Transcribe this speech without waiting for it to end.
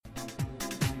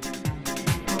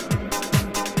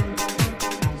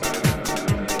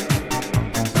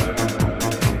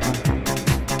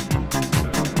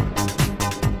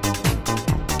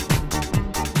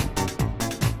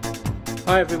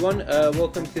Hi everyone,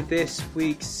 welcome to this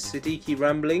week's Siddiqui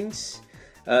Ramblings.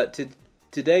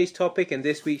 Today's topic and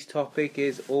this week's topic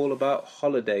is all about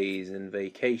holidays and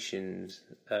vacations.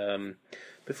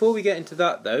 Before we get into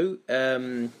that though,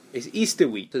 it's Easter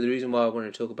week. So the reason why I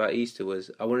wanted to talk about Easter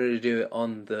was I wanted to do it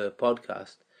on the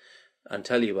podcast and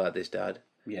tell you about this, Dad.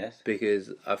 Yes.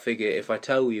 Because I figure if I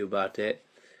tell you about it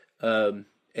in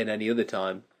any other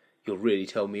time, you'll really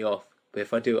tell me off. But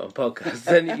if I do it on podcast,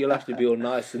 then you'll have to be all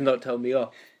nice and not tell me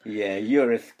off. Yeah,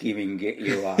 you're a scheming git,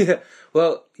 you are. Yeah.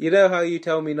 Well, you know how you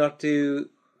tell me not to...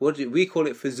 we call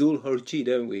it Fazul Harchi,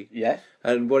 don't we? Yes.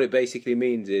 And what it basically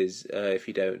means is, if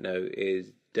you don't know,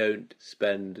 is don't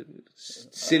spend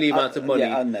silly amounts of money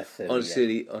on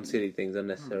silly things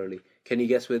unnecessarily. Can you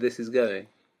guess where this is going?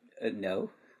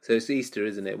 No. So it's Easter,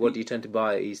 isn't it? What do you tend to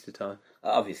buy at Easter time?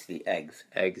 Obviously, eggs.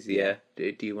 Eggs, yeah.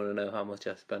 Do you want to know how much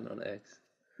I spent on eggs?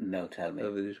 No, tell me.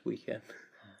 Over this weekend.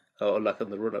 Or like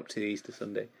on the run up to Easter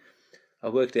Sunday. I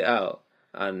worked it out,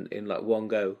 and in like one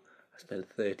go, I spent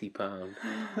 £30.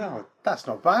 No, that's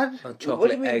not bad. On chocolate What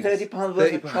do you mean eggs. £30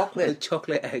 worth of chocolate? On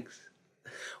chocolate eggs.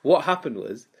 What happened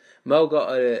was, Mel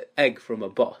got an egg from a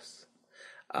boss,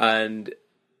 and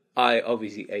I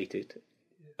obviously ate it.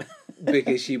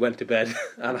 Because she went to bed,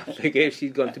 and I figured if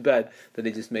she'd gone to bed, then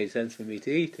it just made sense for me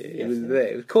to eat it. It was there.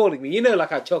 It was calling me. You know,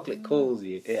 like how chocolate calls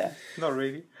you. Yeah. Not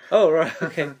really. Oh, right,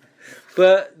 okay.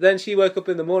 But then she woke up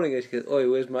in the morning and she goes, "Oi,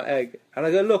 where's my egg?" And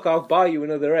I go, "Look, I'll buy you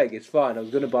another egg. It's fine. I was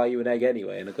going to buy you an egg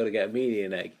anyway, and I've got to get Amelia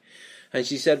an egg." And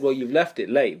she said, "Well, you've left it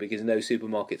late because no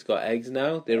supermarket's got eggs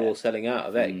now. They're all selling out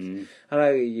of eggs." And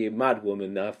I go, "You mad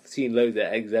woman. I've seen loads of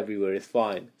eggs everywhere. It's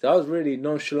fine." So I was really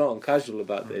nonchalant and casual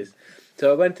about this.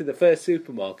 So I went to the first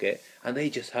supermarket and they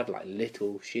just had like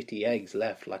little shitty eggs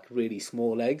left, like really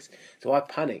small eggs. So I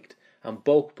panicked and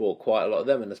bulk bought quite a lot of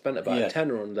them and I spent about a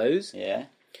tenner on those. Yeah.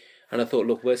 And I thought,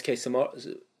 look, worst case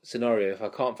scenario, if I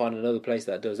can't find another place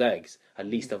that does eggs, at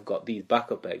least I've got these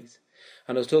backup eggs.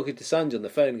 And I was talking to Sanj on the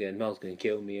phone going, "Mel's going to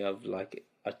kill me. I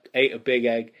ate a big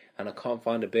egg and I can't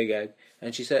find a big egg."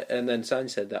 And she said, and then Sanj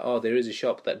said that, there is a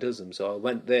shop that does them. So I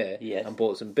went there and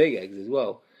bought some big eggs as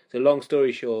well. So long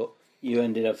story short, you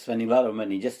ended up spending a lot of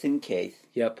money just in case.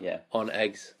 Yep. Yeah. On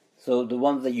eggs. So the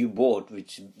ones that you bought,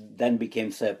 which then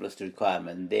became surplus to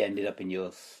requirement, they ended up in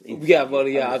yours.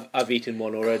 I've eaten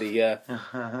one already, yeah.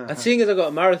 And seeing as I got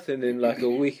a marathon in like a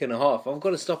week and a half, I've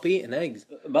got to stop eating eggs.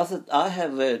 But I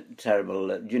have a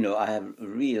terrible, I have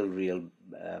real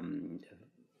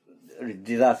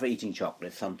desire for eating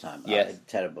chocolate sometimes. Yes.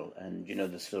 Terrible. And you know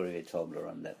the story with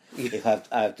Toblerone that if I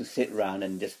have to sit around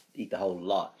and just eat the whole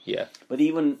lot. Yeah. But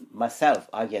even myself,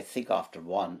 I get sick after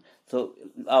one. So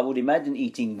I would imagine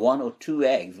eating 1 or 2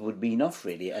 eggs would be enough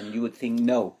really. And you would think,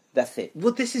 no, that's it.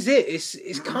 Well, this is it.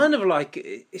 It's kind of like,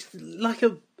 it's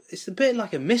a bit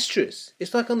like a mistress.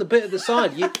 It's like on the bit of the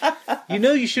side. You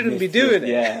know you shouldn't be doing it.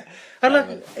 Yeah. And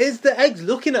like, is the eggs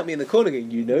looking at me in the corner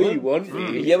going, "You know you want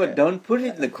me." Yeah, but don't put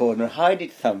it in the corner. Hide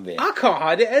it somewhere. I can't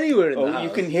hide it anywhere in the house. You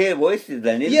can hear voices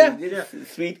then, isn't Yeah. it?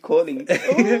 It's sweet calling.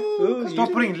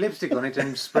 Stop putting lipstick on it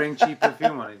and spraying cheap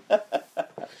perfume on it.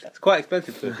 It's quite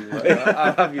expensive perfume.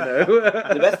 I'll have you know.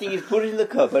 The best thing is put it in the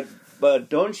cupboard, but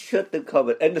don't shut the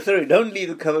cupboard. And don't leave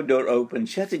the cupboard door open.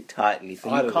 Shut it tightly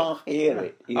so you can't hear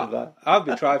it. I've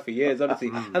been trying for years,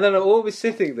 honestly. And then I'm always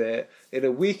sitting there in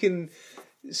a weakened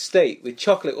state with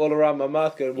chocolate all around my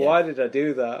mouth going, "Why did I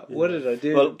do that? What did I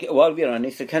do?" Well, while we're on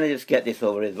it, so can I just get this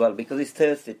over as well? Because it's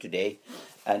Thursday today,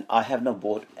 and I have not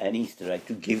bought an Easter egg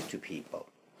to give to people.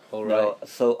 All right. No,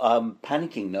 so I'm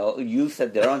panicking now. You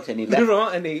said there aren't any left. There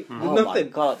aren't any. Oh Nothing. my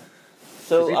God.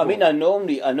 So I mean, I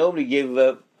normally give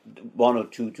 1 or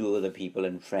 2 to other people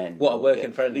and friends. What,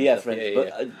 working friends? Yeah, friends.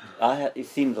 But it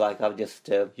seems like I've just...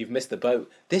 You've missed the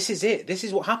boat. This is it. This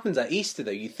is what happens at Easter,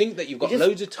 though. You think that you've got it just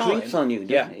loads of time. creeps on you,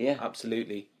 doesn't it? Yeah,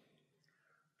 absolutely.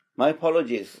 My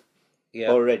apologies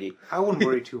already. I wouldn't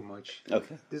worry too much.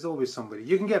 Okay. There's always somebody.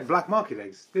 You can get black market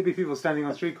eggs. There'll be people standing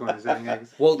on street corners selling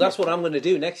eggs. Well, that's what I'm going to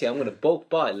do next year. I'm going to bulk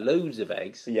buy loads of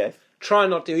eggs. Yes. Try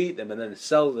not to eat them and then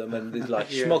sell them, and there's like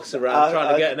schmucks around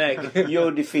trying to get an egg.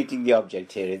 You're defeating the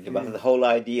object here. The whole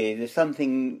idea is there's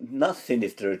something not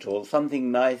sinister at all,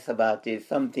 something nice about it,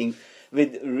 something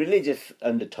with religious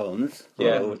undertones or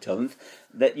overtones,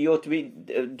 that you ought to be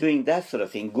doing that sort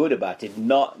of thing, good about it,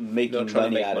 not making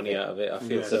money out of it. I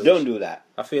feel so don't do that.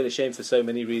 I feel ashamed for so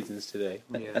many reasons today.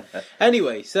 Yeah.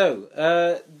 Anyway, so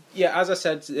as I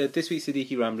said, this week's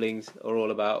Siddiqui Ramblings are all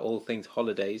about all things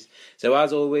holidays. So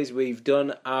as always, we've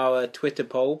done our Twitter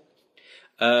poll.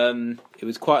 It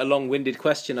was quite a long-winded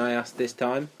question I asked this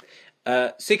time.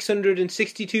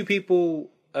 662 people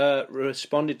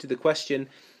responded to the question.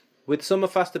 With summer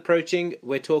fast approaching,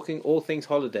 we're talking all things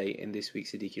holiday in this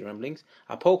week's Siddiqui Ramblings.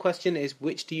 Our poll question is,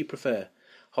 which do you prefer?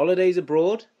 Holidays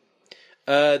abroad,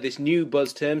 this new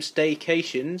buzz term,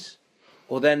 staycations,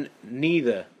 or then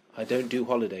neither, I don't do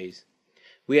holidays.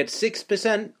 We had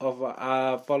 6% of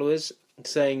our followers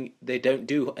saying they don't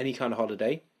do any kind of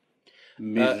holiday.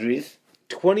 Miseries.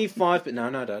 25%,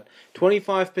 no, Dad.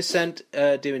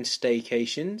 25% doing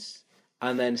staycations,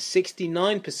 and then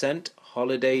 69%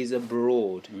 holidays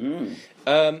abroad.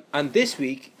 And this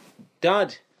week,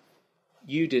 Dad,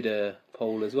 you did a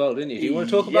poll as well, didn't you? Do you want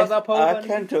to talk about that poll? I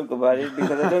can talk about it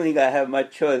because I don't think I have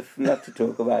much choice not to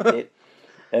talk about it.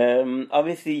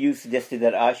 Obviously, you suggested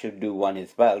that I should do one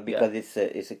as well because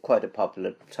it's quite a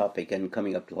popular topic and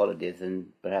coming up to holidays,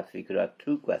 and perhaps we could have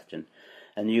 2 questions.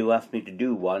 And you asked me to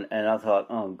do one, and I thought,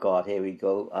 oh God, here we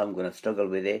go. I'm going to struggle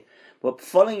with it. But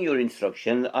following your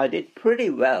instructions, I did pretty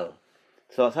well.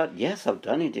 So I thought, yes, I've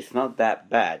done it. It's not that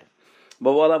bad.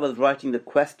 But while I was writing the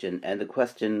question, and the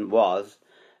question was,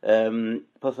 is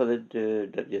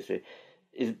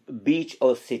beach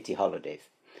or city holidays?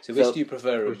 So which do you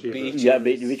prefer, beach? Yeah,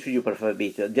 which would you prefer,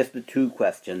 beach? Just the 2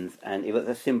 questions, and it was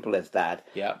as simple as that.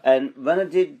 Yeah. And when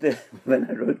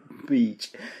I wrote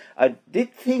beach, I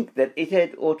did think that it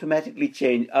had automatically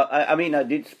changed. I mean, I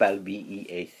did spell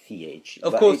B-E-A-C-H.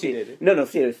 Of course you did. No,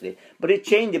 seriously. But it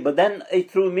changed it. But then it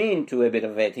threw me into a bit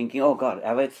of a thinking, oh God,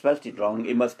 have I spelled it wrong?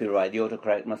 It must be right. The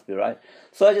autocorrect must be right.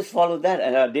 So I just followed that,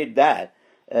 and I did that.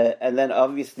 And then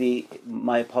obviously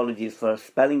my apologies for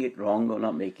spelling it wrong or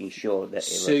not making sure that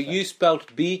it was So you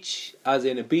spelt beach as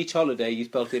in a beach holiday, you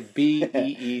spelt it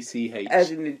B-E-E-C-H. as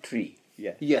in a tree.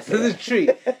 Yeah. Yes, as a tree.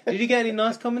 Did you get any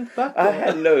nice comments back? I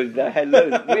had loads.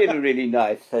 Really, really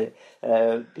nice.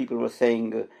 People were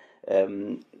saying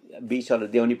beach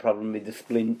holiday, the only problem with the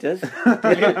splinters.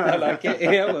 Brilliant, I like it.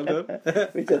 Yeah, well done.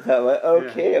 Which I thought, well,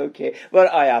 okay. Well,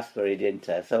 I asked for it, didn't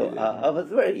I? So I was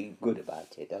very good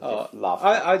about it. I just laughed.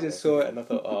 I just saw it and I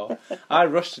thought, I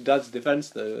rushed to Dad's defence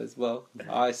though as well.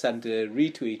 I sent a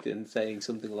retweet and saying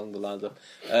something along the lines of,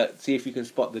 see if you can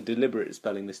spot the deliberate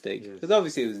spelling mistake. Because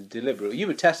obviously it was deliberate. You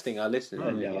were testing our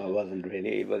listeners. No, I wasn't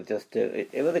really. It was just,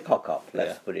 it was a cock-up,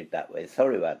 let's put it that way.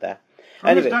 Sorry about that.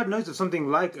 Anyway. Dad knows of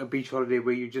something like a beach holiday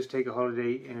where you just take a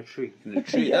holiday in a tree. That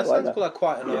sounds like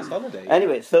quite a nice holiday.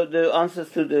 Anyway, so the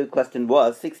answers to the question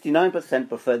was 69%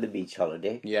 prefer the beach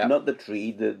holiday, not the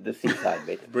tree, the seaside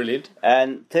bit. Brilliant.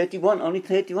 And only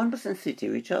 31% city,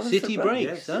 which I was city surprised.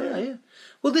 breaks. Yeah.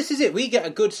 Well, this is it. We get a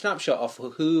good snapshot of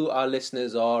who our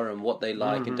listeners are and what they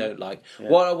like and don't like. Yeah.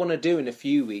 What I want to do in a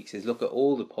few weeks is look at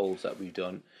all the polls that we've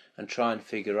done and try and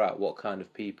figure out what kind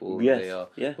of people they are,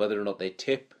 whether or not they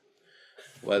tip,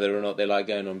 whether or not they like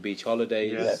going on beach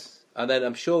holidays. Yes. And then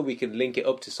I'm sure we can link it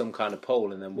up to some kind of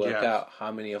poll and then work out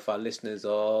how many of our listeners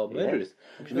are murderers.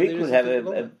 Sure we could have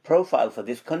a profile for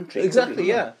this country. Exactly,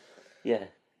 yeah.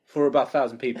 For about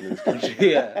 1,000 people in this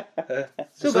country,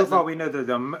 So far we know that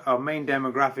our main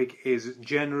demographic is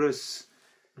generous,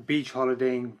 beach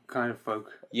holidaying kind of folk.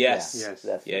 Yes.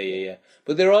 Yeah.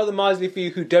 But there are the miserly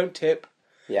few who don't tip.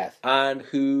 Yes. And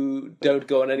who don't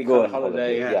go on any kind of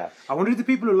holiday. Yeah. I wonder if the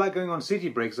people who like going on city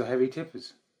breaks are heavy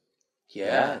tippers.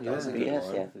 That's a good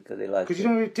one. Because they like. Because you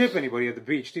don't really tip anybody at the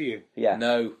beach, do you? Yeah.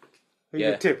 No.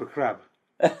 You tip a crab.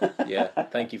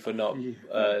 Thank you for not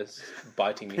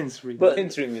biting me. Pincering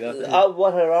me.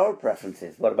 What are our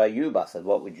preferences? What about you, Bassett?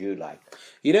 What would you like?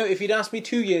 You know, if you'd asked me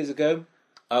 2 years ago,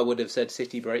 I would have said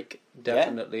city break,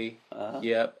 definitely.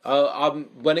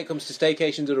 When it comes to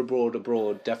staycations or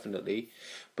abroad, definitely.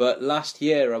 But last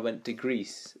year I went to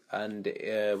Greece and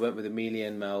went with Amelia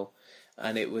and Mel,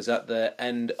 and it was at the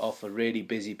end of a really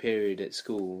busy period at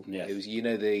school. Yes. It was,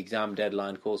 the exam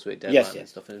deadline, coursework deadline and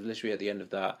stuff, and it was literally at the end of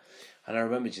that. And I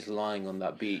remember just lying on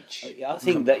that beach. I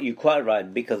think that you're quite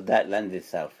right, because that lends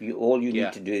itself. All you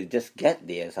need to do is just get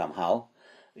there somehow.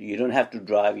 You don't have to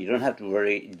drive, you don't have to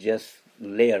worry, just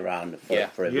lay around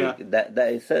for a week. That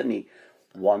is certainly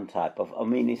one type of. I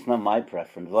mean, it's not my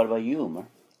preference. What about you, man?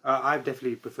 I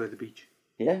definitely prefer the beach.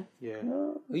 Yeah.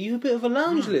 Are you a bit of a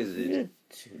lounge lizard?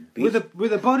 With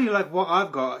a body like what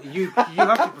I've got, you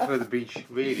have to prefer the beach,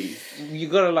 really. You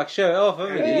got to show it off,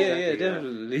 haven't you? Yeah,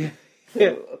 definitely.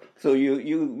 So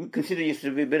you consider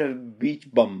yourself to be a bit of a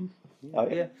beach bum. Oh,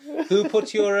 yeah. Who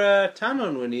puts your tan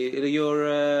on when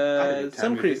your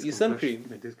sun cream? Your sun cream.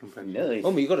 No,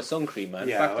 you got a sun cream, man.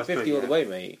 Factor 50 all the way,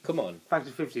 mate. Come on. Factor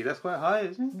 50. That's quite high,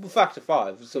 isn't it? Factor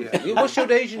 5. Something. What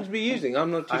should Asians be using? I'm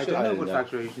not too sure. I don't know what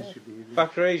Factor Asians should be using.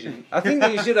 Factor Asian. I think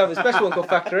that you should have a special one called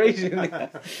Factor Asian.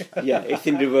 It's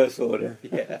in reverse order.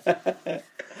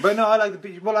 But no, I like the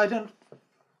beach. Well, I don't.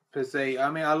 per se. I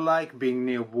mean, I like being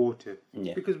near water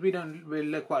because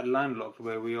we're quite landlocked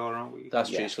where we are, aren't we? That's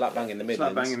true. Slap bang in the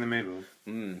Midlands. Slap bang in the middle.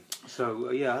 Mm. So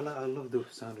I love the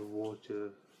sound of water,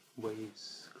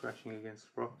 waves crashing against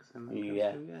rocks, and that kind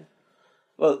of stuff,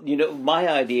 Well, my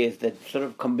idea is that sort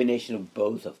of combination of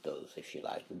both of those, if you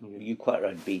like. You're quite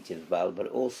right, beach as well, but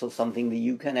also something that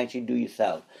you can actually do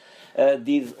yourself.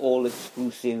 These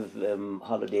all-exclusive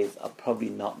holidays are probably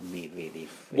not me, really.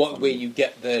 Where you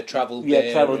get the travel there?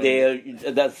 there? Travel there.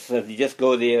 That's you just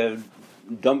go there,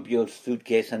 dump your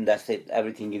suitcase, and that's it.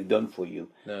 Everything is done for you.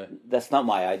 No. That's not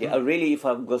my idea. Really, if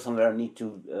I go somewhere, I need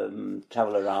to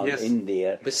travel around in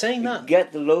there. But saying that...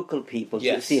 Get the local people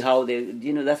to see how they...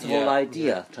 that's the whole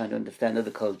idea. Trying to understand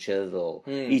other cultures or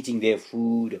eating their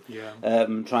food.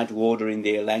 Trying to order in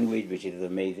their language, which is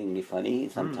amazingly funny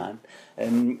sometimes.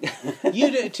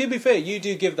 To be fair, you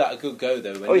do give that a good go,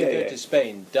 though. When you go to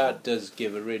Spain, Dad does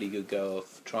give a really good go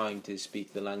of trying to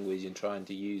speak the language and trying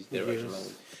to use their original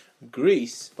language.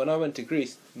 Greece, when I went to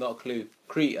Greece, not a clue.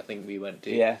 Crete, I think we went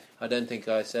to. Yeah. I don't think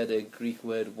I said a Greek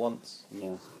word once.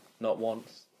 Yeah. Not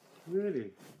once. Really?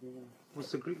 Yeah.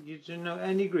 What's the Greek? You don't know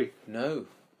any Greek? No.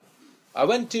 I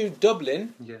went to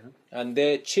Dublin, and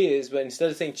their cheers, but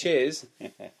instead of saying cheers,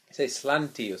 say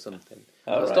slanty or something.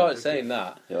 I started saying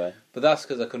that, but that's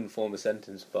because I couldn't form a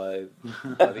sentence by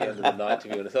the end of the night, to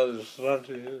be honest. I was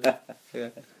slanty. Yeah.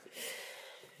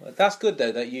 Well, that's good,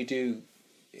 though, that you do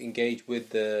engage with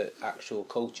the actual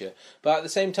culture. But at the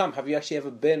same time, have you actually ever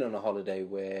been on a holiday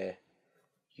where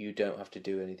you don't have to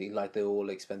do anything, like they're all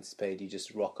expenses paid, you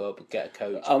just rock up, get a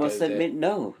coach? I must admit,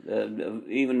 no.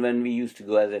 Even when we used to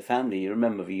go as a family, you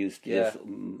remember we used to just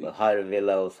hire a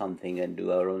villa or something and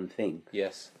do our own thing.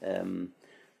 Yes.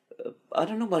 I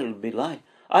don't know what it'll be like.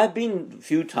 I've been a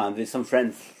few times with some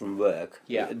friends from work,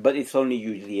 but it's only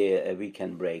usually a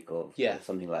weekend break or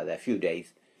something like that, a few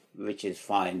days, which is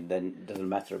fine, then it doesn't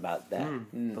matter about that.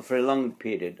 But for a long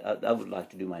period, I would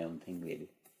like to do my own thing, really.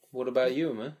 What about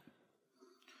you, man?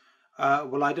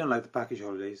 Well, I don't like the package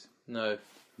holidays. No.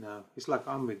 It's like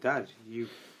I'm with Dad. You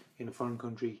in a foreign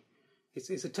country. It's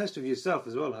a test of yourself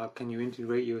as well. How can you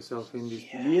integrate yourself in these?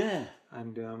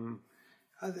 And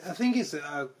I think it's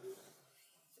a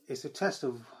test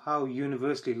of how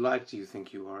universally liked you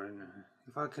think you are. And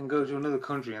if I can go to another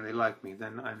country and they like me,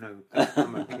 then I know that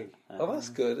I'm okay. Oh, that's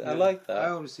good. I like that.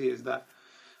 I always see it as that.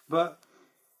 But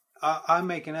I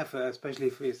make an effort, especially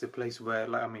if it's a place where,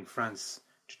 like, I'm in France,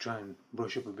 to try and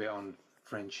brush up a bit on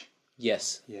French.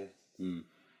 Yes. Yeah.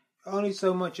 Only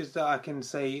so much as that I can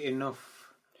say enough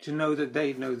to know that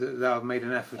they know that I've made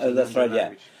an effort. Oh, that's right,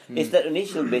 yeah. It's that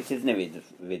initial bit, isn't it,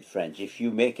 with French? If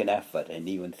you make an effort and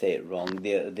even say it wrong,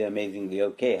 they're amazingly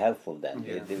helpful then.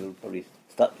 Yeah. They will probably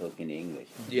start talking English.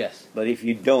 Yes. But if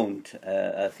you don't,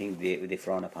 I think they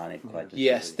frown upon it quite.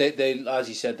 Yes, they as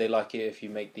you said, they like it if you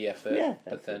make the effort. Yeah.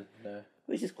 But then, no.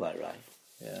 Which is quite right.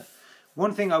 Yeah.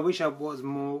 One thing I wish I was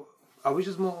more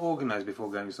organised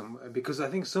before going somewhere, because I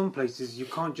think some places you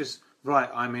can't just,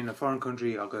 I'm in a foreign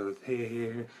country, I'll go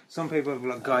here. Some people have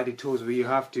like guided tours where you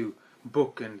have to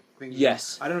book and things.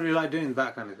 Yes. I don't really like doing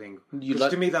that kind of thing.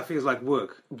 To me that feels like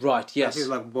work. Right, yes. That feels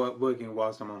like working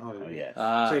whilst I'm on holiday. Oh,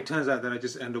 yeah. So it turns out that I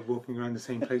just end up walking around the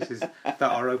same places that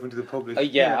are open to the public.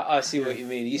 I see what you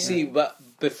mean. You see, but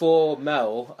before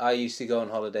Mel, I used to go on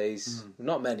holidays.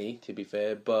 Not many, to be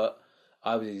fair, but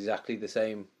I was exactly the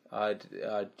same. I'd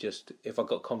just, if I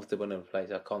got comfortable in a place,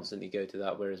 I'd constantly go to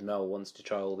that, whereas Mel wants to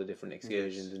try all the different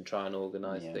excursions and try and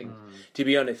organise things. To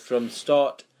be honest, from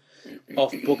start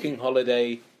off booking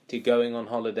holiday to going on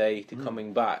holiday to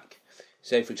coming back,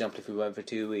 say for example if we went for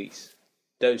 2 weeks,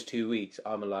 those 2 weeks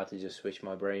I'm allowed to just switch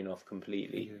my brain off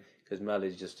completely, because Mel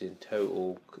is just in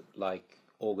total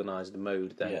organised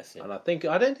mode then. Yes, yeah. And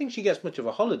I don't think she gets much of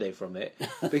a holiday from it,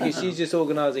 because she's just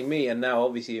organising me and now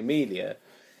obviously Amelia.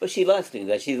 But she likes doing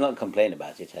that. She's not complaining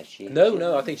about it, has she?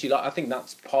 No. I think I think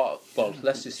that's part. Well,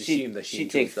 let's just assume that she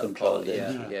takes that control. Part.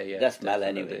 Yeah. That's Mel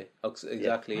anyway.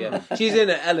 Exactly. Yeah. She's in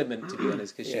an element, to be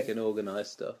honest, because she can organise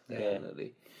stuff.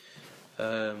 Definitely.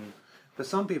 But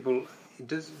some people,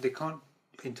 they can't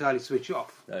entirely switch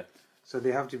off. No. So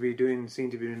they have to seem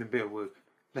to be doing a bit of work.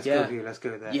 Let's go here. Let's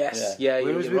go there. Yes.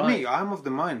 Whereas with right. me, I'm of the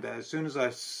mind that as soon as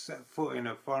I set foot in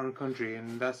a foreign country,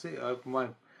 and that's it,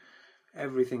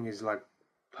 everything is like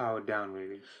powered down,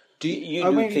 really. Do you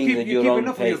things at your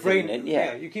own pace,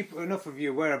 you keep enough of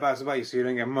your whereabouts about you so you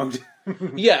don't get mugged.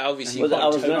 Yeah, obviously. Well, I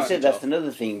was going to say that's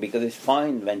another thing, because it's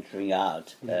fine venturing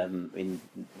out in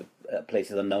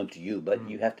places unknown to you, but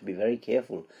you have to be very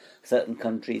careful. Certain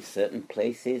countries, certain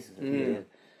places,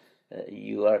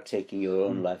 you are taking your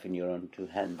own life in your own two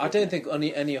hands. I don't think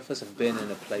any of us have been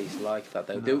in a place like that,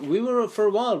 though. We were, for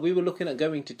a while, we were looking at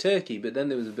going to Turkey, but then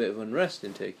there was a bit of unrest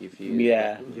in Turkey a few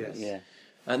years ago. Yeah.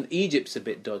 And Egypt's a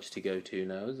bit dodgy to go to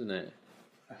now, isn't it?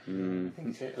 I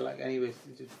think so, like anyway,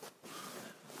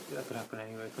 that could happen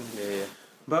anyway, couldn't it? Yeah.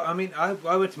 But I mean, I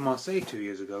went to Marseille 2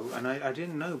 years ago, and I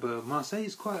didn't know, but Marseille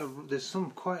is there's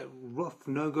some quite rough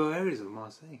no-go areas of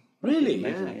Marseille. Really?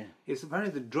 Yeah. It's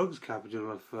apparently the drugs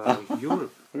capital of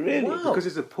Europe. Really? Wow. Because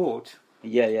it's a port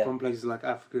Yeah. from places like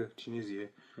Africa, Tunisia.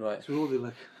 Right. So all the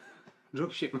like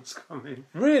drug shipments come in.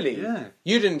 Really? Yeah.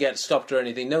 You didn't get stopped or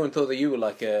anything? No one thought that you were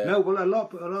like a... No, well, a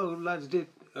lot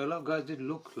of guys did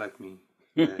look like me.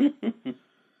 Yeah.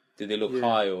 Did they look Yeah.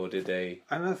 high or did they...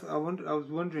 And I was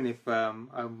wondering if I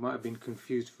might have been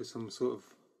confused for some sort of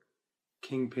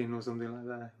kingpin or something like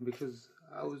that, because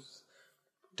I was...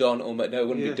 Don or... No, it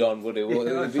wouldn't be Don, would it? Well,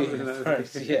 it would be something like that.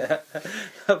 Paris, yeah.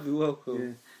 That'd be well cool.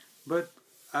 Yeah. But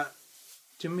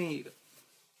to me,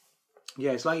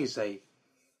 yeah, it's like you say,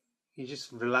 you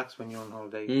just relax when you're on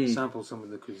holiday, you sample some of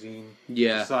the cuisine,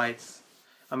 the sites.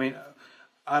 I mean,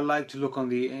 I like to look on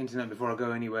the internet before I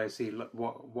go anywhere, see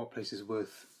what place is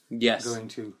worth going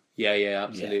to. Yeah,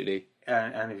 absolutely.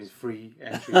 And if it's free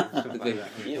entry and stuff like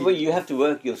that. Well, you have to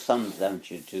work your sums, don't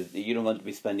you? You don't want to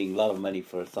be spending a lot of money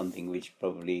for something which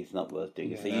probably is not worth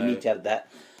doing. So you need to have that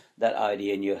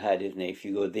idea in your head, isn't it? If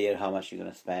you go there, how much you're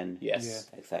going to spend. Yes.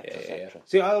 Etc. etc.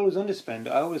 See, I always underspend.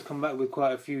 I always come back with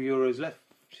quite a few euros left.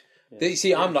 You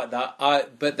see, I'm like that.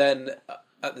 But then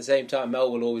at the same time,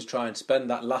 Mel will always try and spend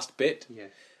that last bit. Yeah.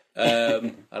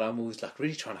 And I'm always like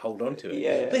really trying to hold on to it.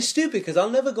 Yeah. But it's stupid because I'll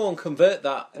never go and convert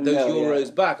those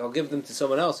euros back. I'll give them to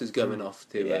someone else who's going off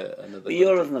to another. But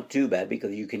euros not too bad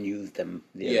because you can use them.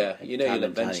 You'll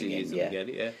eventually use them again.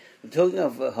 Yeah. Talking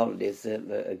of holidays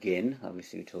again,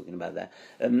 obviously we're talking about that.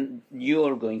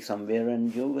 You're going somewhere,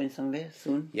 and you're going somewhere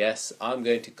soon. Yes, I'm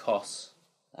going to Kos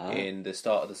in the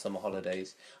start of the summer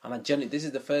holidays, and this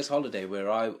is the first holiday where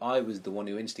I was the one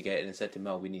who instigated and said to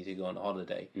Mel, we need to go on a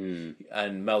holiday,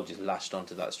 and Mel just lashed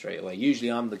onto that straight away. Usually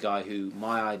I'm the guy who,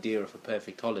 my idea of a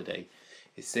perfect holiday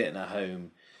is sitting at home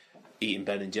eating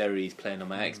Ben and Jerry's, playing on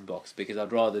my Xbox, because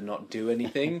I'd rather not do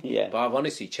anything. But I've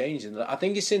honestly changed, and I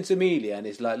think it's since Amelia, and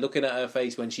it's like looking at her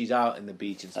face when she's out in the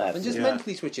beach and stuff, and just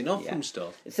mentally switching off from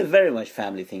stuff. It's a very much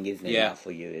family thing, isn't it? Now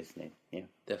for you, isn't it? Yeah,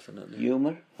 definitely.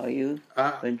 Humor? Are you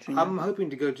venturing? I'm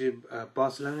hoping to go to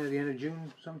Barcelona at the end of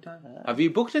June sometime. Have you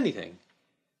booked anything?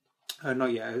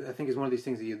 Not yet. I think it's one of these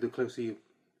things that the closer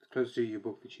you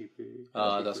book, the cheaper.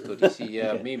 That's good. You see,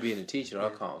 me being a teacher, I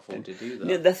can't afford to do that.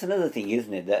 Yeah, that's another thing,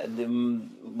 isn't it? That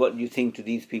what you think to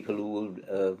these people who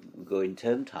will go in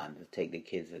term time to take their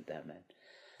kids with them,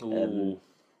 and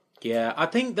yeah, I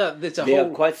think that there's they are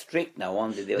quite strict now,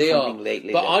 aren't they? They are.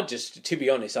 Lately, but to be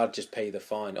honest, I'd just pay the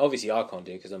fine. Obviously, I can't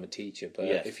do it because I'm a teacher.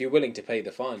 But if you're willing to pay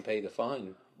the fine, pay the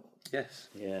fine. Yes.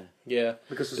 Yeah.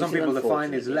 Because for some people, the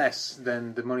fine is less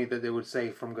than the money that they would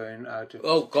save from going out.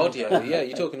 Oh God, yeah.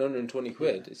 You're talking 120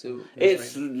 quid.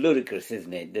 It's ludicrous,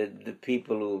 isn't it? The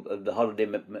people who, the holiday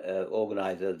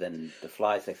organisers and the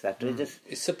flights, etc.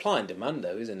 It's supply and demand,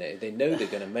 though, isn't it? They know they're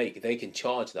going to they can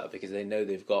charge that because they know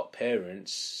they've got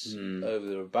parents over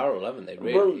the barrel, haven't they?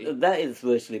 Really? Well, that is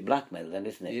virtually blackmail, then,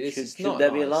 isn't it? Should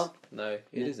that be allowed? No,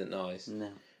 it isn't nice. No.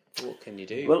 What can you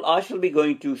do? Well, I shall be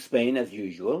going to Spain as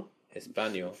usual.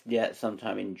 Espanol. Yeah,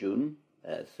 sometime in June.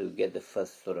 So get the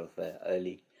first sort of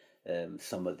early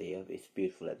summer there. It's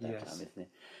beautiful at that time, isn't it?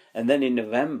 And then in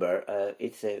November,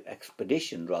 it's an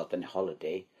expedition rather than a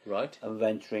holiday. Right. I'm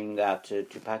venturing out to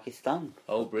Pakistan.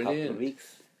 Oh, brilliant. A couple of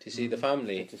weeks. To see the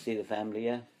family. To see the family,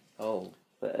 yeah. Oh.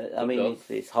 But, I mean,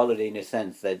 it's holiday in a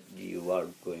sense that you are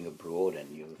going abroad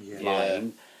and you're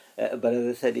flying. But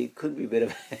as I said, it could be a bit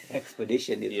of an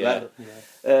expedition as well.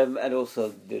 Yeah. And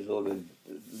also, there's always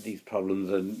these problems.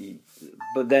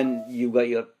 But then you got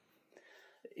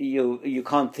you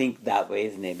can't think that way,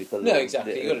 isn't it? Because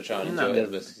exactly. You've got to try and enjoy it as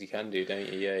best as you can do,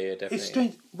 don't you? Yeah, definitely. It's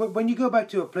strange. When you go back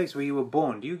to a place where you were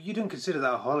born, you don't consider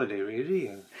that a holiday, really, do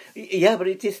you? Yeah, but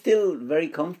it is still very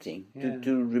comforting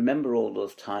to remember all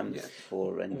those times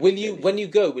for. And when you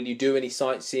go, will you do any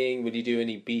sightseeing? Will you do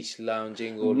any beach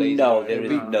lounging or lazy? No, there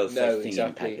is no such thing exactly.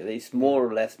 in Pakistan. It's more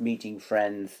or less meeting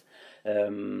friends,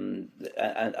 and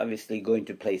obviously going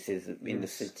to places in the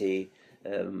city.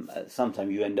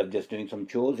 Sometimes you end up just doing some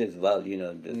chores as well. You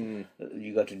know,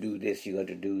 you got to do this, you got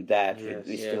to do that.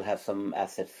 We still have some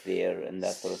assets there and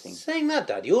that sort of thing. Saying that,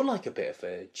 Dad, you're like a bit of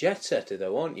a jet setter,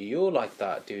 though, aren't you? You're like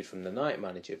that dude from The Night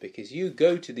Manager, because you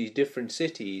go to these different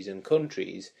cities and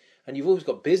countries, And you've always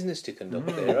got business to conduct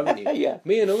there, haven't you? Yeah.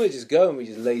 Me and Umar just go and we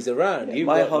just laze around. You've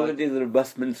My got, holidays are a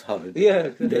busman's holiday. Yeah.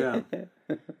 Yeah.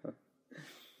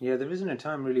 Yeah, there isn't a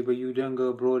time really where you don't go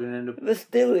abroad and end up. But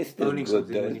still, it's still Owning good,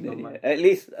 something though, when isn't you it? come back. At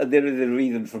least there is a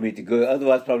reason for me to go.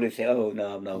 Otherwise, probably say, "Oh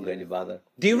no, I'm not going to bother."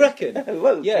 Do you reckon?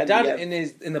 Well, Yeah, can Dad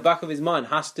be, in the back of his mind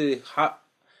has to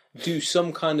do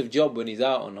some kind of job when he's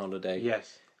out on holiday.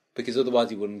 Yes. Because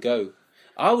otherwise he wouldn't go.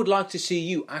 I would like to see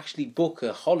you actually book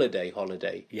a holiday,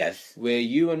 Yes. where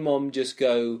you and Mum just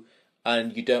go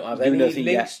and you don't have Do any nothing,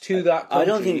 links yeah. to that country. I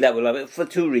don't think that will happen for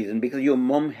two reasons. Because your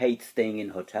mum hates staying in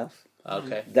hotels.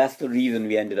 Okay. That's the reason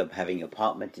we ended up having an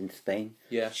apartment in Spain.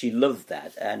 Yeah. She loves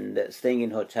that. And staying in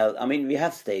hotel, I mean, we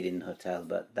have stayed in hotel,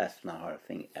 but that's not her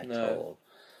thing at all.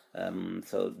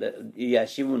 Yeah,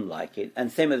 she wouldn't like it.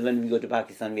 And same as when we go to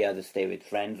Pakistan, we either stay with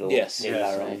friends or stay in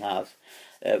our own house,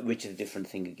 which is a different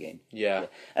thing again. Yeah.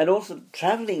 And also,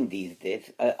 traveling these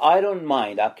days, I don't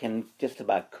mind. I can just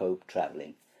about cope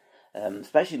traveling.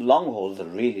 Especially long hauls are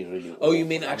really, really Oh, you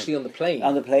mean actually on the plane?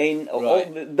 on the plane,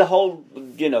 Right. the whole,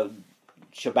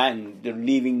 shebang, the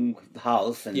leaving the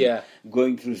house and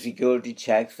going through security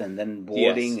checks and then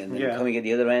boarding and then coming at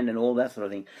the other end and all that sort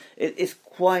of thing. It's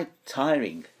quite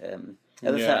tiring.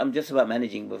 As I said, I'm just about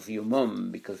managing with your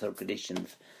mum because her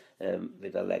conditions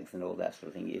with her legs and all that sort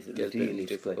of thing is really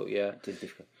difficult. Yeah. It is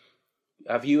difficult.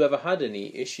 Have you ever had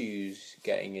any issues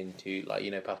getting into,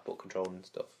 passport control and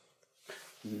stuff?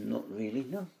 Not really,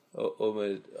 no.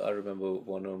 I remember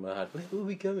one Umar had. Where were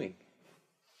we going?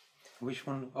 Which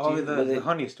one? Oh, the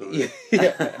honey story.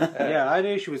 Yeah. Yeah, I had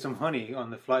an issue with some honey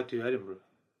on the flight to Edinburgh.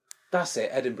 That's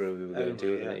it, Edinburgh we were going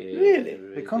to, Edinburgh, wasn't it?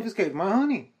 Really? They confiscated my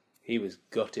honey. He was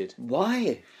gutted.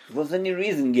 Why? Was any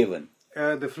reason given?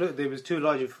 There was too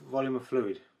large a volume of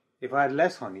fluid. If I had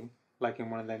less honey, like in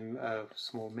one of them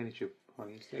small miniature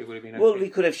honeys, it would have been okay. Well, we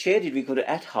could have shared it. We could have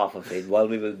ate half of it while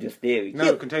we were just there.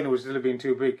 No, the container was still being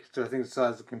too big. So I think the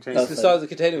size of the container. The size of the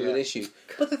container was an issue.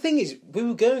 But the thing is, we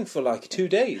were going for 2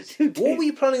 days. What were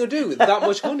you planning on doing with that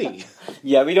much honey?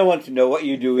 Yeah, we don't want to know what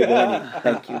you do with honey.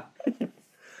 Thank you.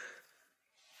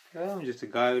 Well, I'm just a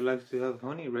guy who likes to have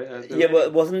honey. Yeah,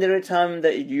 but wasn't there a time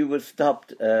that you were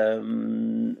stopped? Where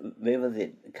was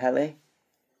it? Calais?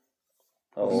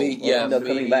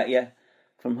 Coming back,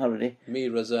 from holiday. Me,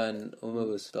 Raza, and Umar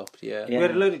was stopped. Yeah. We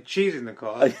had a load of cheese in the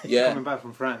car. Coming back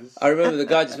from France. I remember the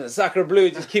guy just went, "Sacre bleu,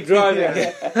 just keep driving."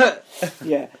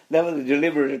 Yeah, that was a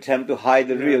deliberate attempt to hide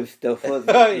the real stuff,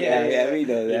 wasn't it? We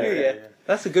know that. Yeah.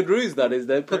 That's a good ruse, that is.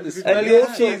 They put the And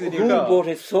smelliest cheese in your who car. bought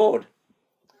a sword?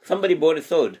 Somebody bought a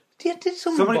sword. Did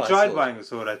Somebody buy a tried sword? buying a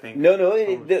sword, I think. No,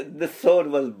 the sword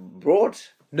was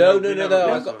brought. No. we never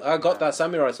bought I got that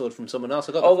samurai sword from someone else.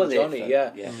 I got that Oh, from was Johnny.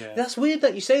 it? Yeah. That's weird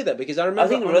that you say that because I I remember.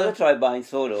 think Raza tried buying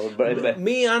sword.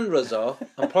 Me and Raza,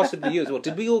 and possibly you as well.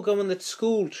 Did we all go on the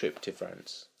school trip to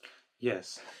France?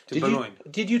 Yes. To Did Boulogne.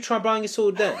 you try buying a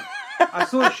sword then? I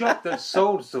saw a shop that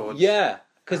sold swords. Yeah.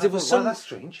 Because there was Wow, that's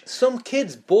strange. some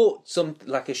kids bought some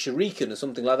like a shuriken or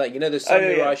something like that. You know, the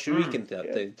samurai shuriken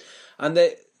thing, and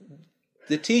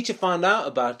the teacher found out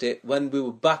about it when we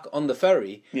were back on the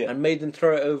ferry and made them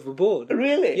throw it overboard.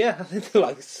 Really? Yeah, I think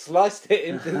they sliced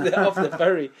it off the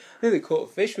ferry. I think they caught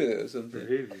a fish with it or something.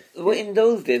 Really? Well, in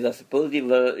those days, I suppose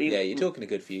You're talking a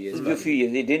good few years back.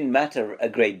 it didn't matter a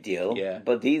great deal. Yeah.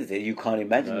 But these days, you can't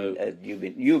imagine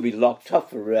you'd be locked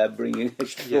up for bringing a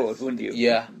sword, wouldn't you?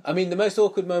 Yeah, I mean, the most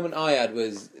awkward moment I had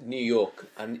was New York,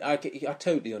 and I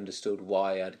totally understood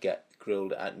why I'd get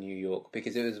grilled at New York,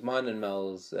 because it was mine and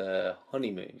Mel's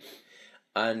honeymoon,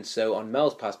 and so on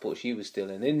Mel's passport she was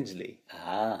still in Inslee,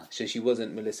 so she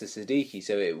wasn't Melissa Siddiqui,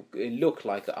 so it looked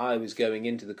like I was going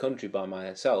into the country by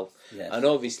myself. And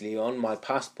obviously on my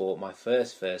passport my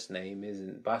first name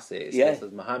isn't Bassett, it still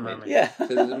says Mohammed. So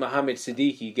there's Mohammed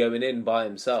Siddiqui going in by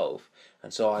himself,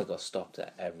 and so I got stopped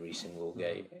at every single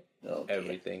gate.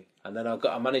 Everything. And then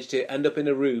I managed to end up in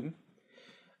a room,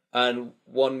 and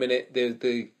 1 minute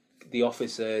the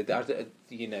officer,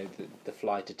 the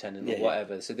flight attendant or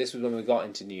whatever. So this was when we got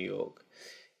into New York.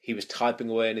 He was typing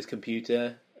away on his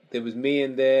computer. There was me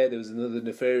in there. There was another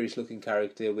nefarious-looking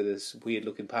character with a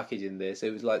weird-looking package in there. So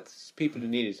it was like people who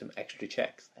needed some extra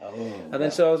checks. And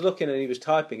then so I was looking and he was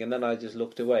typing, and then I just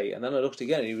looked away. And then I looked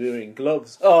again and he was wearing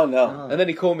gloves. Oh, no. And then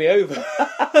he called me over.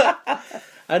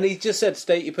 And he just said,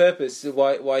 "State your purpose,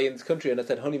 why are you in this country?" And I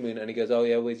said, "Honeymoon." And he goes, "Oh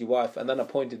yeah, where's your wife?" And then I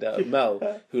pointed out at Mel,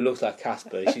 who looks like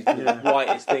Casper. She's the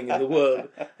whitest thing in the world.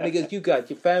 And he goes, "You got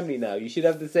your family now. You should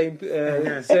have the same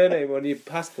surname on your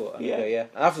passport." And I go, "Yeah."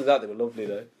 After that, they were lovely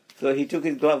though. So he took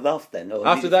his gloves off then. Or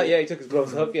After that, he took his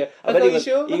gloves off. Yeah, But you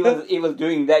sure? he was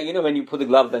doing that. You know, when you put the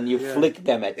gloves on, you flick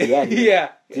them at the end.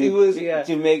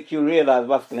 To make you realize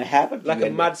what's going to happen. Like a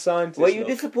mad scientist. Were you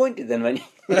disappointed then when?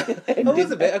 I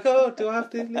was a bit. I go, do I have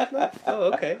to leave now?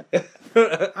 Oh, okay.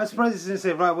 I'm surprised he didn't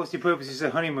say, right, what's your purpose? He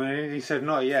said honeymoon, and he said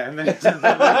not yet, and then he said,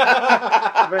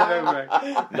 right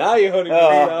over. Now you're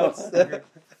honeymoon house.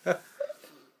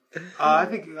 I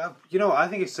think I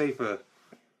think it's safer.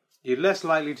 You're less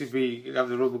likely to have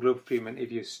the rubber glove treatment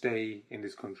if you stay in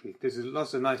this country. There's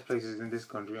lots of nice places in this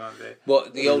country, aren't there?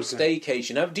 What, the old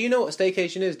staycation? Do you know what a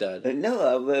staycation is, Dad?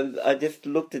 No, I just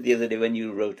looked at the other day when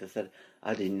you wrote. I said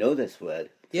I didn't know this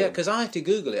word. Yeah, because I had to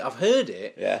Google it. I've heard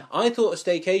it. Yeah. I thought a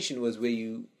staycation was where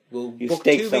you book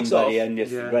stake 2 weeks somebody off. and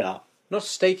just run off. Not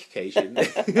staycation.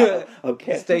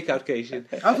 Okay. Stakeoutcation.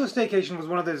 I thought Staycation was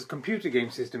one of those computer game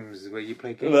systems where you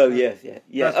play games. Well, yes.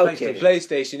 That's Okay.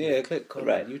 PlayStation, yeah. Click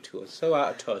Right. You two are so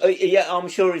out of touch. Yeah, I'm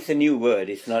sure it's a new word.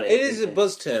 It's not. It is a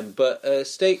buzz term, but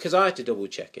because I had to double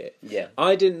check it. Yeah.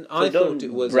 I didn't. So I don't thought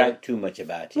it was brag too much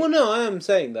about it. Well, no, I am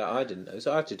saying that I didn't know,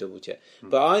 so I had to double check.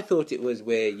 But I thought it was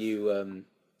where you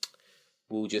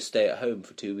will just stay at home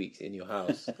for 2 weeks in your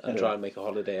house and try and make a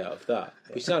holiday out of that,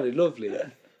 which sounded lovely.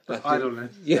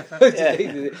 Idleness. Yeah,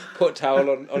 put a towel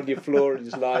on your floor and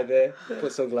just lie there.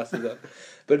 Put sunglasses on.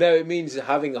 But no, it means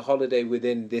having a holiday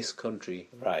within this country.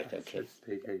 Right. Okay.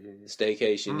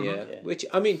 Staycation, yeah. Which,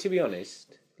 I mean, to be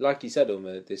honest, like you said,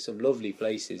 Umar, there's some lovely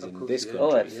places in this country.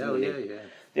 Oh, absolutely. Yeah.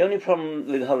 The only problem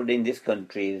with holiday in this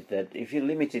country is that if you're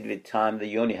limited with time, that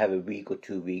you only have a week or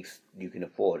 2 weeks you can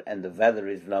afford, and the weather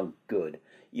is not good.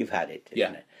 You've had it,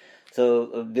 isn't it?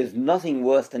 So there's nothing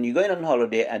worse than you going on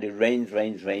holiday and it rains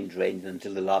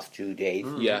until the last 2 days.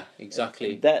 Yeah,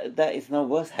 exactly. That is not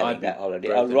worth having that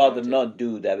holiday. I'd rather not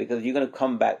do that because you're going to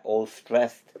come back all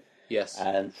stressed. Yes.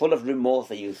 And full of remorse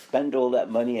that you spent all that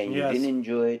money and you didn't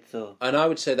enjoy it. So. And I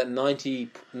would say that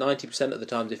 90% of the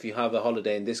times, if you have a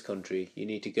holiday in this country, you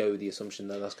need to go with the assumption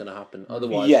that that's going to happen.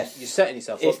 Otherwise, you're setting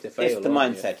yourself up to fail. It's the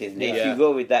mindset, isn't it? If you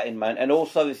go with that in mind, and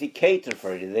also obviously cater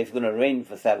for it. If it's going to rain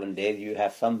for 7 days, you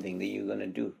have something that you're going to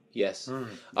do. Yes.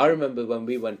 I remember when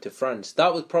we went to France.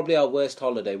 That was probably our worst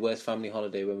family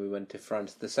holiday when we went to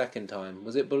France the second time.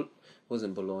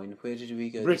 Wasn't Boulogne. Where did we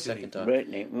go the second time?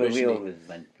 Brittany. Well, we always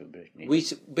went to Brittany.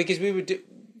 Because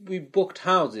we booked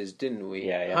houses, didn't we?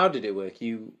 Yeah. How did it work?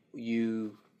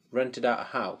 You rented out a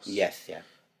house. Yes, yeah.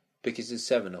 Because there's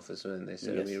 7 of us, weren't there?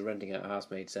 So Yes. we were renting out a house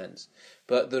made sense.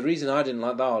 But the reason I didn't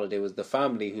like that holiday was the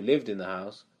family who lived in the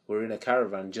house were in a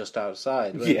caravan just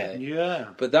outside, weren't they? Yeah.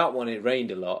 But that one, it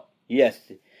rained a lot. Yes.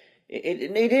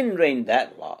 It didn't rain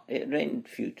that lot. It rained a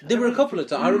few times. There were a couple of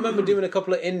times. I remember doing a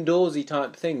couple of indoorsy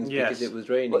type things because it was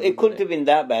raining. Well, it couldn't have been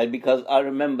that bad because I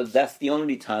remember that's the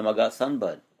only time I got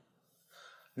sunburned.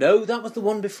 No, that was the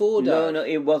one before, Dad. No,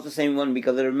 it was the same one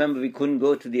because I remember we couldn't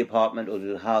go to the apartment or to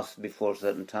the house before a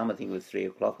certain time. I think it was 3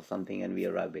 o'clock or something, and we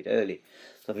arrived a bit early.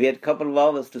 So we had a couple of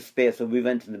hours to spare, so we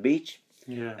went to the beach.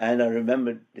 Yeah. And I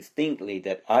remember distinctly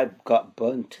that I got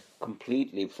burnt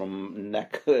completely from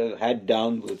neck, head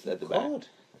downwards at the back.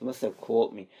 It must have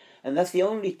caught me. And that's the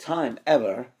only time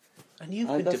ever and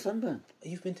you've I been got to sunburned.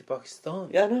 You've been to Pakistan.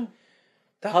 Yeah, I know.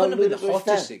 That couldn't have been the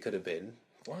hottest it could have been.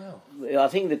 Wow. I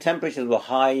think the temperatures were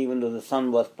high, even though the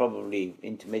sun was probably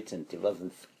intermittent. It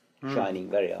wasn't shining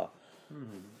very hard.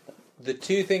 The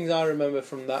 2 things I remember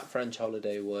from that French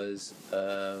holiday was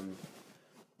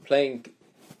playing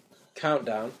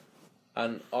Countdown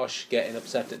and Osh getting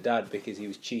upset at Dad because he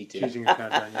was cheating. Choosing a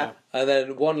countdown, yeah. And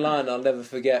then one line I'll never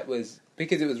forget was,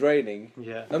 because it was raining.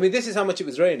 Yeah. I mean, this is how much it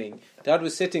was raining. Dad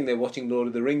was sitting there watching Lord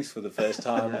of the Rings for the first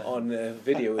time on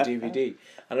video or DVD.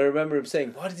 And I remember him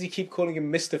saying, why does he keep calling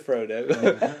him Mr. Frodo?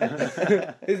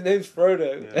 His name's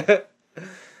Frodo. Yeah.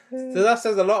 So that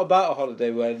says a lot about a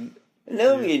holiday when...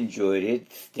 No, we enjoyed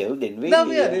it still, didn't we? No,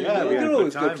 we had we had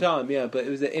always a good good time, yeah. But it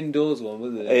was the indoors one,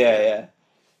 wasn't it? Yeah.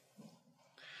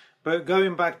 But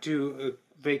going back to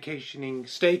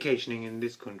staycationing in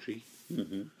this country,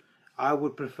 I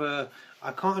would prefer...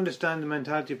 I can't understand the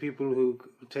mentality of people who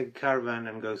take a caravan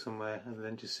and go somewhere and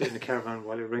then just sit in the caravan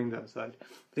while it rains outside.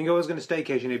 I think if I was going to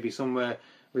staycation, it'd be somewhere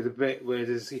with a bit where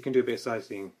you can do a bit of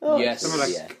sightseeing. Oh, yes. Somewhere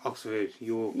like Oxford,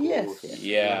 York, or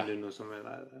London or somewhere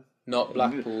like that. Not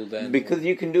Blackpool then. Because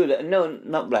you can do that. No,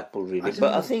 not Blackpool really.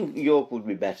 But I think York would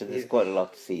be better. There's quite a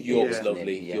lot to see. York's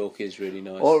lovely. Yeah. York is really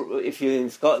nice. Or if you're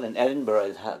in Scotland, Edinburgh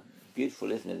is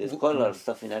beautiful, isn't it? There's quite a lot of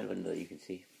stuff in Edinburgh that you can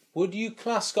see. Would you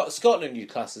class Scotland? You'd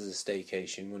class as a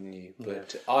staycation, wouldn't you?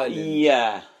 But Ireland,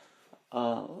 yeah,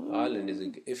 Ireland is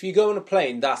if you go on a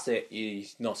plane, that's it.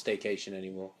 It's not staycation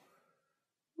anymore.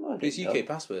 Well, want It's it. UK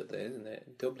passport there, isn't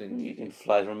it? Dublin. You can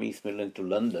fly from East Midlands to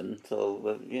London,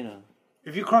 so, you know.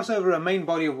 If you cross over a main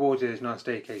body of water, it's not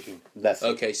staycation. That's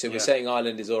Okay, so we're saying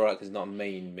Ireland is alright because it's not a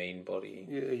main body.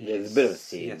 There's a bit of a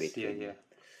sea in Yes, between. yeah.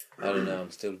 I don't know,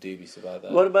 I'm still dubious about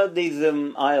that. What about these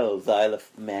isles, Isle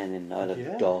of Man and Isle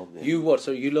of Dog? You what?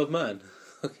 So you love man?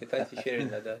 Okay, thanks for sharing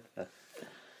that, Dad.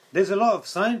 There's a lot of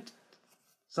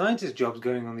scientist jobs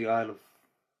going on the Isle of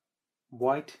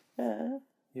Wight. Yeah.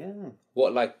 Yeah.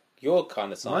 What, like your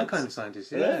kind of science? My kind of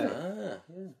scientist, yeah.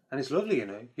 And it's lovely, you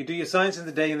know. You do your science in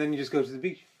the day and then you just go to the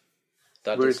beach.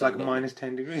 That Where does it's like sound minus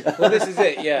 10 degrees. lovely. Well, this is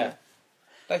it, yeah.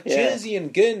 Like Yeah. Jersey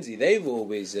and Guernsey, they've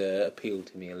always appealed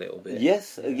to me a little bit.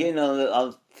 Yes, again,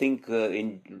 I'll think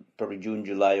in probably June,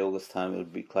 July, August time, it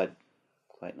would be quite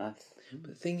nice.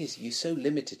 But the thing is, you're so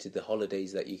limited to the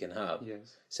holidays that you can have.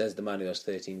 Yes. Says the man who has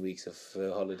 13 weeks of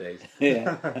holidays.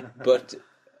 Yeah. But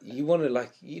you want to,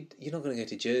 like, you're not going to go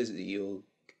to Jersey or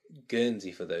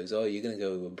Guernsey for those, are you? You're going to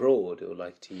go abroad or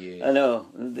like to you. I know,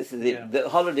 this is it. Yeah. The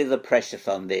holidays are precious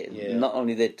on there. Yeah. Not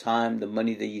only the time, the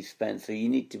money that you spend, so you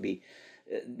need to be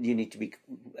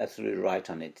absolutely right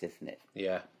on it, isn't it?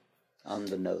 Yeah. On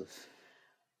the nose.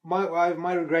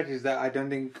 My regret is that I don't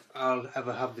think I'll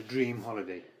ever have the dream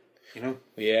holiday. You know?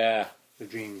 Yeah. The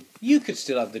dream. You could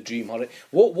still have the dream holiday.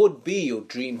 What would be your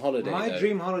dream holiday? My though?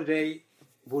 dream holiday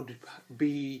would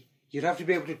be... You'd have to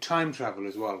be able to time travel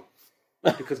as well.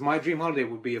 Because my dream holiday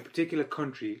would be a particular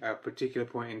country at a particular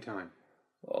point in time.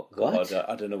 Oh God, What?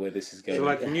 I don't know where this is going. So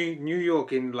like New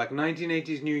York, in like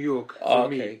 1980s New York, for Oh,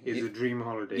 me, okay. is a dream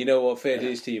holiday. You know what? Fair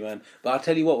dues to you, man. But I'll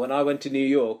tell you what. When I went to New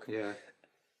York, Yeah.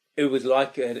 it was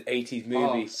like an 80s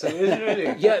movie. Oh, so is it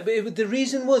really? Yeah, but the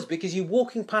reason was because you're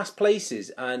walking past places,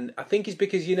 and I think it's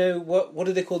because, you know, what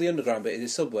do they call the underground bit? The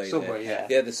subway. Subway, there.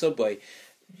 yeah. Yeah, the subway.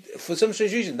 For some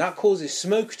strange reason, that causes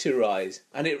smoke to rise,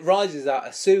 and it rises out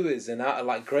of sewers and out of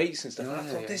like grates and stuff. And I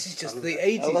thought, this is just the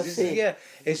 80s. Oh, I This see. is, yeah,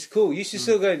 it's cool. You should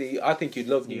still go to. I think you'd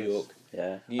love New Yes. York.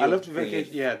 Yeah. New I York's love to brilliant.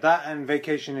 vacation. Yeah, that and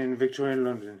vacation in Victorian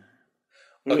London.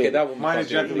 Okay, that one. Mine was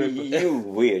is Jack the quite Ripper. You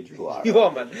weird you are. good. You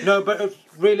are, man. No, but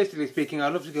realistically speaking,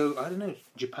 I'd love to go, I don't know,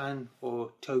 Japan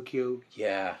or Tokyo.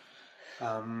 Yeah.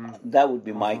 That would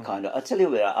be my kind of... I'll tell you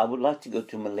where I would like to go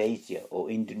to Malaysia or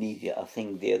Indonesia. I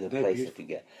think they're the places beautiful. to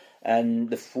get.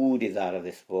 And the food is out of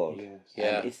this world. Yes.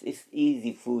 Yeah. And it's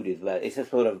easy food as well. It's a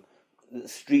sort of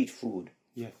street food.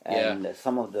 Yeah. And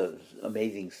some of the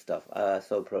amazing stuff. I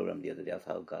saw a program the other day. I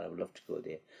thought, oh God, I would love to go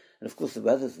there. And of course, the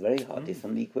weather's very hot. It's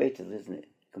on the equator, isn't it?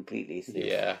 Completely.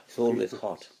 It's always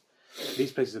hot.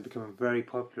 These places are becoming very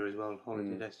popular as well,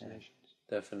 holiday destinations.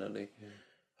 Definitely.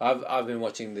 I've been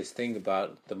watching this thing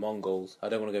about the Mongols. I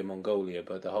don't want to go to Mongolia,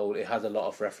 but it has a lot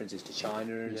of references to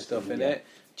China and stuff in it.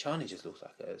 China just looks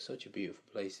like such a beautiful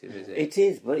place, isn't it? It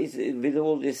is, but it's, with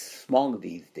all this smog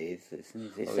these days, it's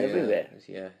everywhere.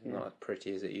 Yeah, not as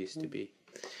pretty as it used to be.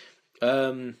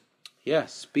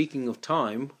 Speaking of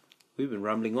time, we've been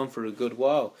rambling on for a good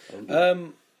while.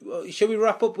 Shall we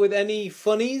wrap up with any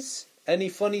funnies? Any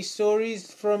funny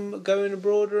stories from going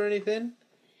abroad or anything?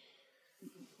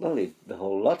 Well, the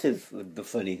whole lot is the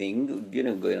funny thing,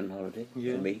 going on holiday for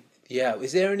me. Yeah,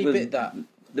 is there any bit that...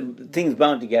 The thing's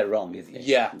bound to get wrong, isn't it?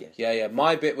 Yeah.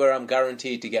 My bit where I'm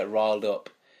guaranteed to get riled up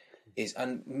is...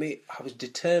 And I was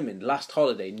determined last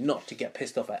holiday not to get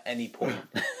pissed off at any point.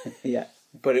 Yeah.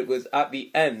 But it was at the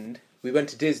end, we went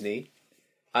to Disney,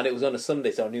 and it was on a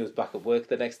Sunday, so I knew I was back at work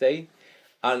the next day.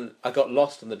 And I got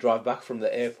lost on the drive back from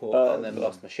the airport and then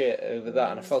lost my shit over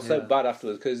that. And I felt so bad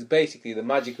afterwards because basically the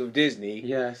magic of Disney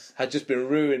had just been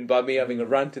ruined by me having a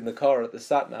rant in the car at the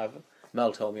sat-nav.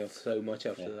 Mel told me off so much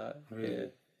after that. Really?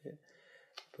 Yeah.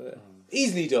 But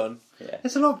easily done. Yeah.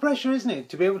 It's a lot of pressure, isn't it?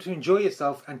 To be able to enjoy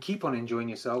yourself and keep on enjoying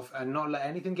yourself and not let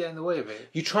anything get in the way of it.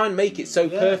 You try and make it so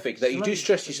perfect that you do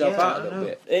stress yourself out a little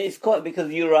bit. It's quite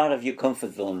because you're out of your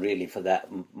comfort zone, really, for that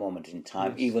moment in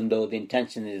time. Even though the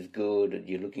intention is good,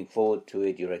 you're looking forward to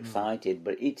it, you're excited,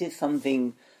 but it is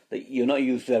something that you're not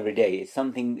used to every day. It's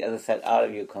something, as I said, out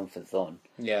of your comfort zone.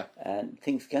 Yeah. And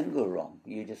things can go wrong.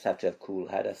 You just have to have cool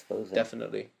head, I suppose.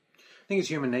 Definitely. I think it's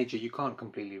human nature. You can't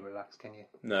completely relax, can you?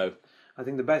 No. I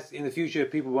think the best in the future,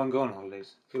 people won't go on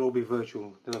holidays. It'll all be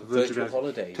virtual. They'll have Virtual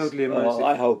holidays. Totally immersive. Oh,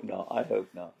 I hope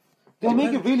not. They'll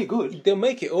make it really good. They'll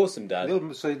make it awesome, Dad.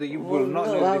 They'll say that you will not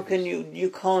know. How the can difference. you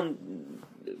can't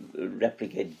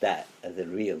replicate that as a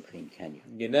real thing, can you?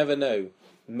 You never know.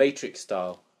 Matrix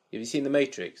style. Have you seen The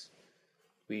Matrix?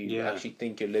 Where you actually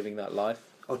think you're living that life?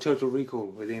 Or Total Recall,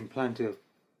 where they implant a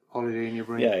holiday in your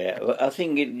brain. Yeah. Well, I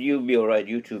think you'll be all right.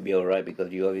 You two will be all right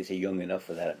because you're obviously young enough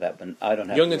for that. But I don't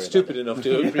have Young to and worry stupid about enough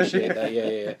to appreciate that.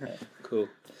 Yeah. Cool.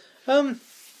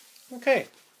 Okay.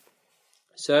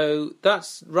 So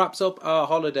that wraps up our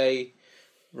holiday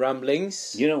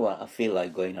ramblings. You know what? I feel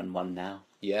like going on one now.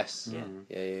 Yes. Yeah,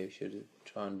 we should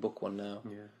try and book one now.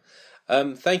 Yeah.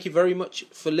 Thank you very much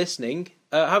for listening.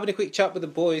 Having a quick chat with the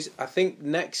boys. I think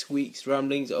next week's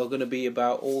ramblings are going to be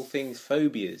about all things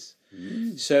phobias.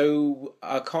 So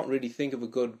I can't really think of a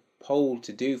good poll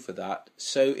to do for that.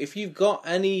 So if you've got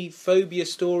any phobia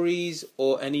stories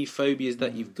or any phobias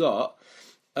that you've got,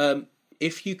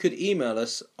 if you could email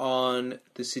us on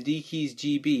the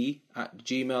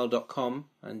siddiquisgb@gmail.com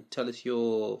and tell us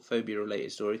your phobia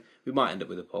related stories. We might end up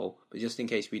with a poll, but just in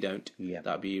case we don't,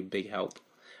 that'd be a big help.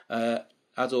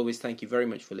 As always, thank you very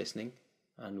much for listening,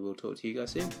 and we'll talk to you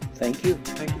guys soon. Thank you.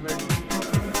 Thank you very much.